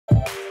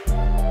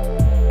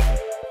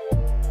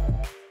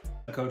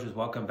Coaches,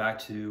 welcome back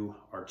to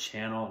our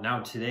channel. Now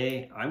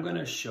today I'm going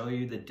to show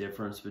you the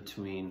difference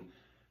between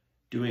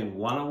doing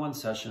one-on-one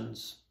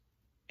sessions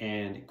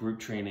and group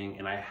training.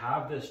 And I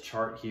have this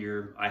chart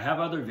here. I have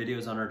other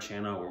videos on our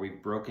channel where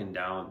we've broken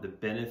down the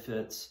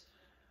benefits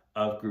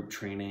of group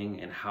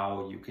training and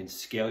how you can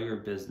scale your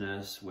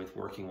business with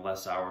working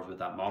less hours with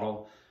that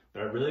model.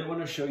 But I really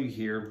want to show you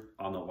here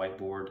on the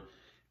whiteboard.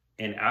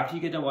 And after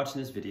you get done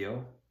watching this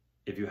video,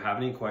 if you have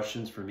any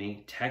questions for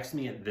me, text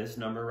me at this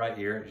number right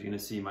here. You're going to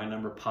see my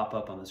number pop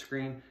up on the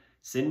screen.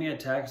 Send me a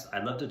text.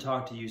 I'd love to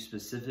talk to you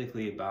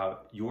specifically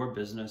about your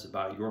business,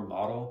 about your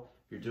model.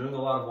 If you're doing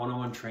a lot of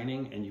one-on-one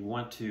training and you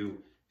want to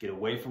get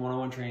away from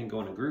one-on-one training, go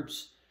into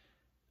groups,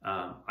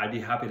 I'd be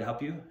happy to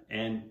help you.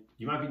 And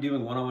you might be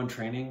doing one-on-one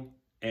training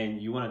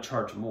and you want to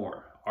charge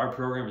more. Our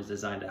program is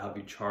designed to help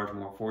you charge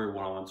more for your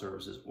one-on-one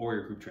services or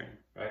your group training,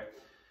 right?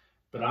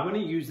 But I'm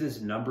going to use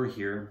this number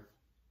here,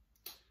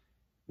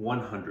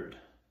 100.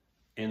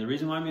 And the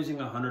reason why I'm using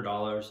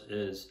 $100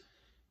 is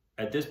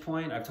at this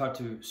point, I've talked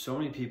to so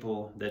many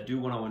people that do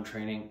one-on-one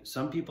training.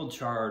 Some people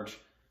charge,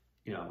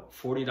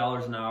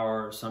 $40 an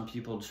hour. Some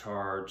people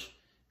charge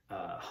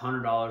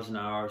 $100 an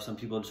hour. Some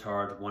people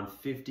charge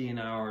 $150 an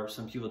hour.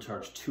 Some people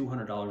charge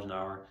 $200 an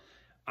hour.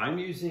 I'm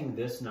using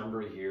this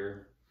number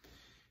here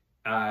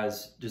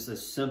as just a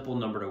simple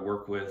number to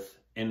work with.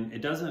 And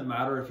it doesn't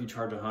matter if you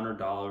charge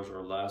 $100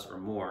 or less or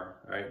more,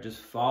 all right? Just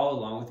follow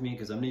along with me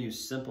because I'm gonna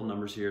use simple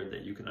numbers here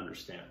that you can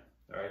understand,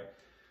 all right?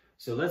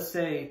 So let's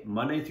say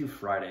Monday through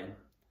Friday,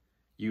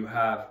 you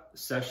have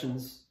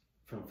sessions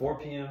from 4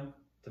 p.m.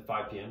 to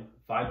 5 p.m.,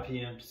 5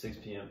 p.m. to 6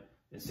 p.m.,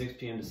 and 6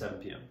 p.m. to 7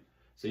 p.m.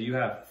 So you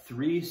have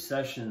 3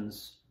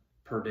 sessions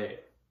per day.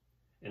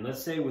 And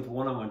let's say with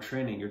one-on-one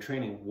training, you're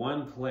training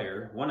one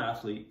player, one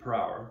athlete per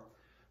hour.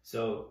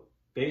 So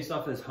based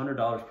off this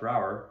 $100 per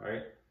hour,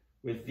 right?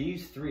 With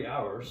these 3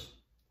 hours,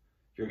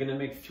 you're gonna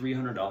make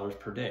 $300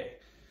 per day.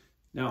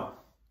 Now,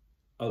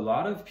 a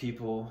lot of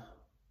people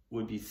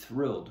would be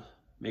thrilled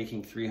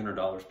making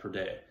 $300 per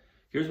day.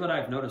 Here's what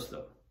I've noticed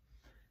though.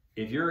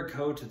 If you're a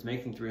coach that's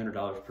making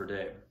 $300 per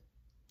day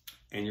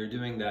and you're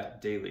doing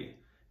that daily,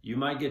 you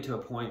might get to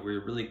a point where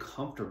you're really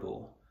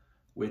comfortable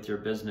with your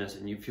business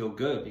and you feel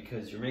good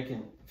because you're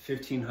making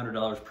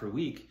 $1,500 per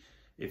week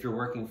if you're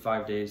working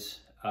 5 days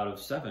out of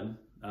 7.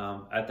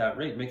 At that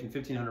rate, making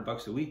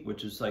 $1,500 a week,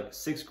 which is like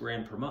 $6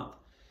 grand per month.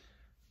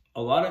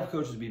 A lot of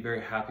coaches would be very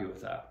happy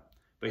with that.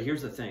 But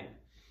here's the thing.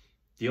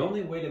 The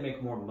only way to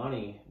make more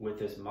money with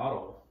this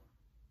model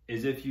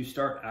is if you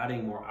start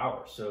adding more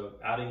hours. So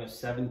adding a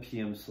 7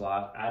 p.m.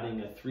 slot,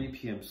 adding a 3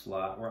 p.m.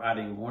 slot, or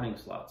adding morning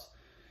slots.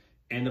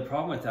 And the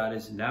problem with that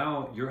is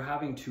now you're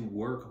having to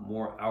work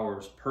more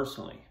hours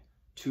personally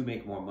to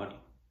make more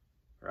money,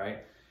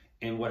 right?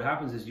 And what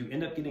happens is you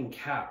end up getting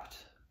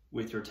capped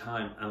with your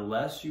time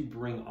unless you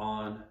bring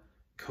on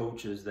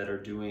coaches that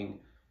are doing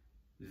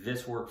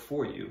this work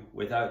for you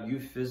without you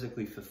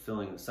physically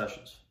fulfilling the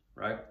sessions,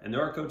 right? And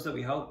there are coaches that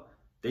we help,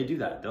 they do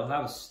that. They'll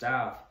have a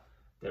staff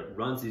that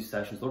runs these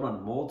sessions. They'll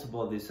run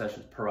multiple of these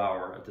sessions per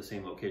hour at the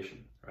same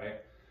location,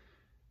 right?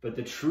 But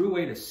the true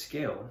way to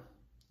scale,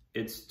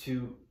 it's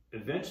to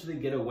eventually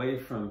get away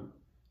from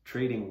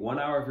trading 1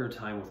 hour of your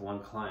time with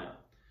one client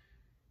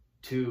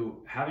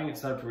to having it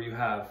set up where you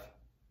have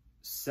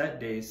set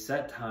days,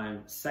 set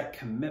time, set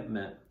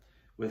commitment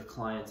with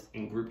clients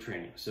in group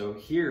training. So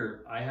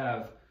here I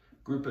have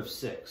group of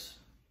 6.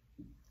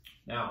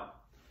 Now,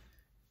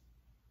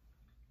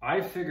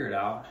 I figured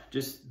out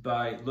just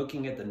by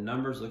looking at the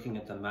numbers, looking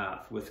at the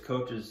math with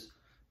coaches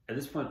at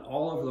this point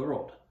all over the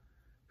world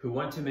who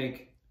want to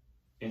make,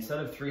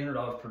 instead of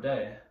 $300 per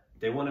day,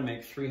 they want to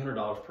make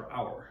 $300 per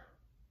hour.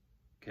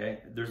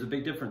 Okay, there's a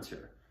big difference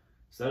here.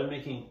 Instead of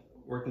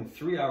working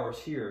 3 hours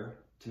here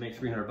to make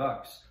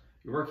 $300,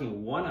 you're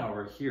working 1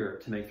 hour here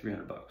to make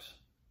 $300, all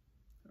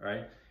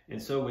right?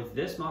 And so with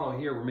this model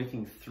here, we're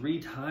making 3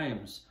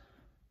 times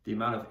the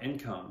amount of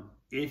income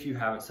if you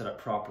have it set up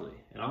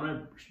properly. And I'm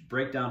gonna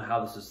break down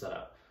how this is set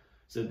up.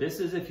 So this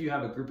is if you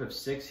have a group of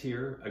 6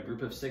 here, a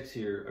group of 6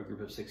 here, a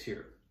group of 6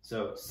 here.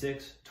 So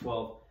 6,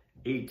 12,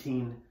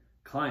 18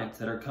 clients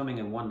that are coming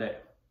in one day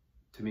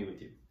to meet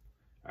with you,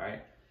 all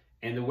right?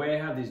 And the way I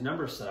have these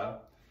numbers set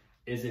up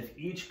is if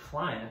each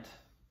client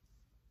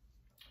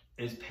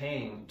is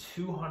paying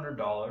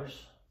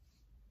 $200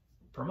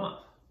 per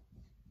month.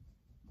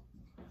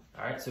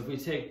 All right, so if we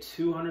take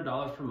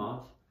 $200 per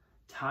month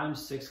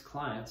times 6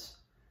 clients,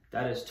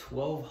 that is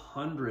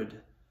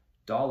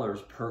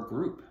 $1,200 per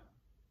group.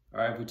 All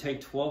right, if we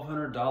take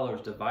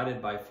 $1,200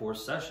 divided by 4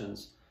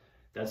 sessions,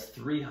 that's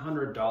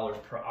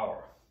 $300 per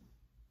hour.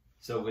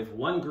 So with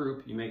one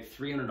group, you make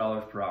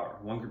 $300 per hour,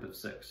 one group of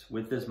 6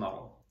 with this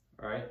model,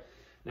 all right?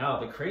 Now,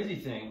 the crazy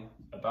thing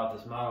about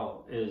this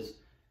model is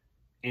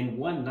in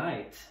one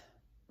night,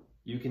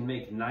 you can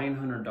make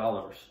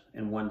 $900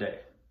 in one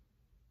day,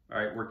 all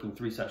right, working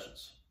 3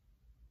 sessions,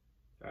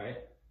 all right?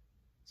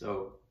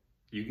 So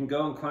you can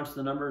go and crunch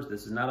the numbers.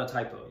 This is not a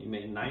typo. You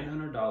made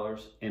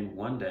 $900 in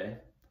one day.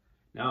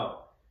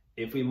 Now,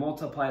 if we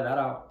multiply that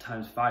out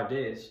times 5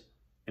 days,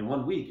 In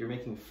 1 week, you're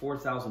making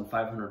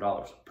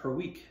 $4,500 per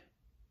week,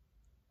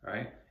 all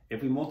right?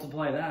 If we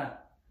multiply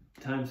that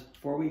times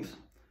 4 weeks,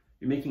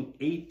 you're making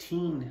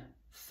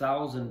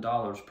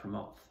 $18,000 per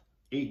month,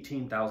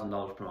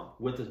 $18,000 per month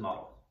with this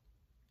model,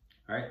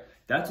 all right?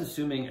 That's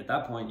assuming at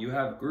that point you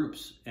have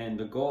groups, and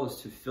the goal is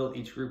to fill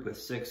each group with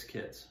 6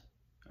 kids,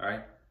 all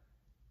right?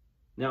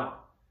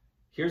 Now,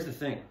 here's the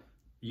thing.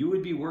 You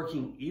would be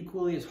working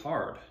equally as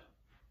hard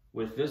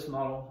with this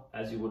model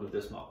as you would with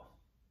this model.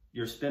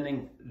 You're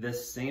spending the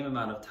same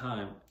amount of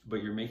time,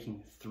 but you're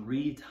making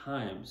 3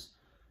 times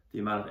the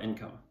amount of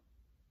income,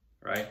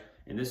 right?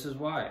 And this is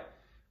why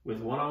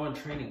with one-on-one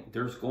training,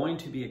 there's going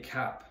to be a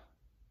cap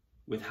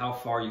with how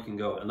far you can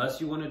go,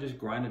 unless you want to just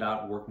grind it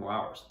out and work more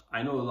hours.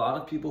 I know a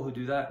lot of people who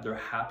do that, they're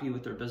happy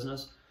with their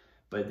business,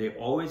 but they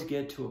always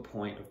get to a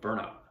point of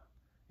burnout.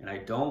 And I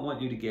don't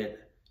want you to get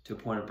to a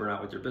point of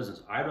burnout with your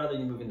business. I'd rather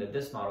you move into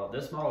this model.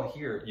 This model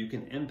here, you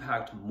can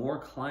impact more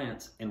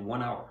clients in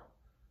 1 hour,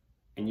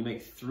 and you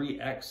make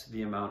 3x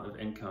the amount of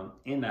income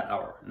in that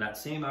hour. And that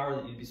same hour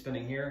that you'd be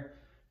spending here,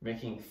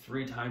 making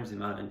 3 times the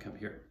amount of income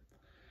here.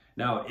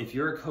 Now, if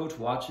you're a coach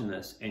watching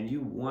this and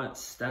you want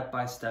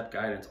step-by-step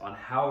guidance on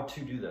how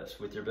to do this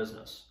with your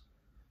business,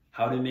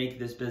 how to make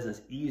this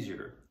business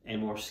easier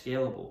and more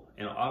scalable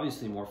and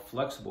obviously more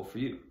flexible for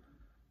you,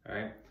 all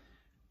right?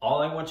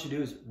 All I want you to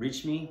do is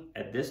reach me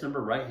at this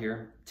number right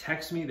here,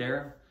 text me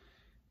there,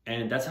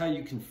 and that's how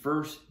you can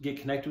first get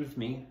connected with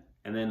me,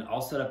 and then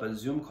I'll set up a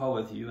Zoom call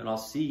with you and I'll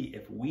see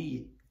if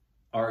we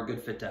are a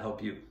good fit to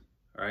help you,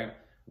 all right?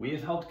 We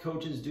have helped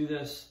coaches do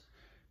this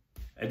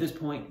at this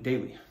point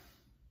daily,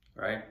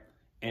 right?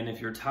 And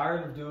if you're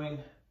tired of doing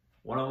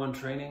one-on-one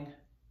training,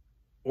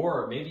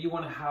 or maybe you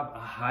want to have a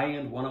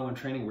high-end one-on-one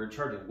training where you're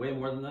charging way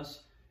more than this,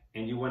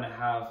 and you want to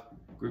have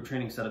group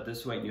training set up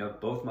this way, and you have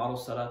both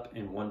models set up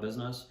in one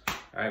business,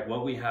 all right,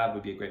 what we have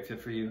would be a great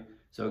fit for you.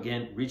 So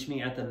again, reach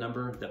me at the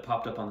number that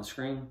popped up on the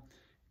screen,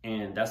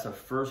 and that's the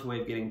first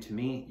way of getting to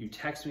me. You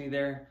text me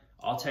there,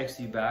 I'll text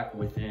you back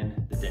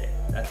within the day.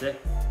 That's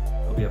it.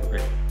 Hope you have a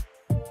great day.